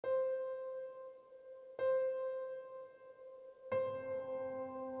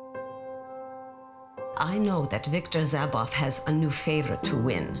I know that Victor Zaboff has a new favorite to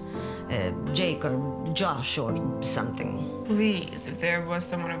win. Jake or Josh or something. Please, if there was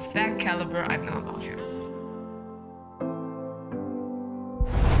someone of that caliber, I'd know about him.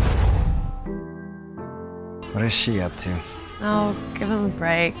 What is she up to? Oh, give them a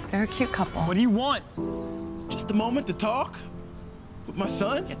break. They're a cute couple. What do you want? Just a moment to talk with my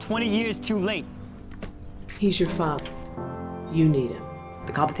son? You're 20 years too late. He's your father. You need him.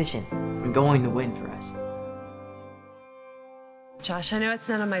 The competition. I'm going to win for us. Josh, I know it's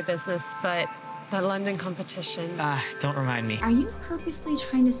none of my business, but that London competition... Don't remind me. Are you purposely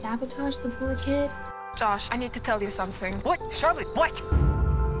trying to sabotage the poor kid? Josh, I need to tell you something. What? Charlotte, what?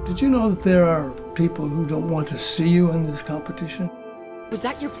 Did you know that there are people who don't want to see you in this competition? Was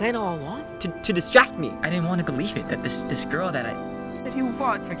that your plan all along? To distract me? I didn't want to believe it, that this girl that I... Did you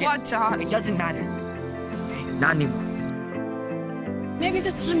what? Forget. What, Josh? It doesn't matter. Okay, not anymore. Maybe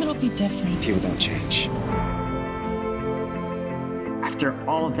this time it'll be different. People don't change. After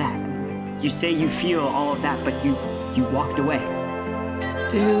all of that, you say you feel all of that, but you walked away.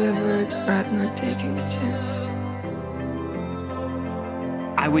 Do you ever regret not taking a chance?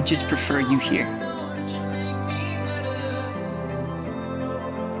 I would just prefer you here.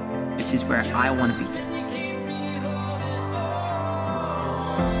 This is where I want to be.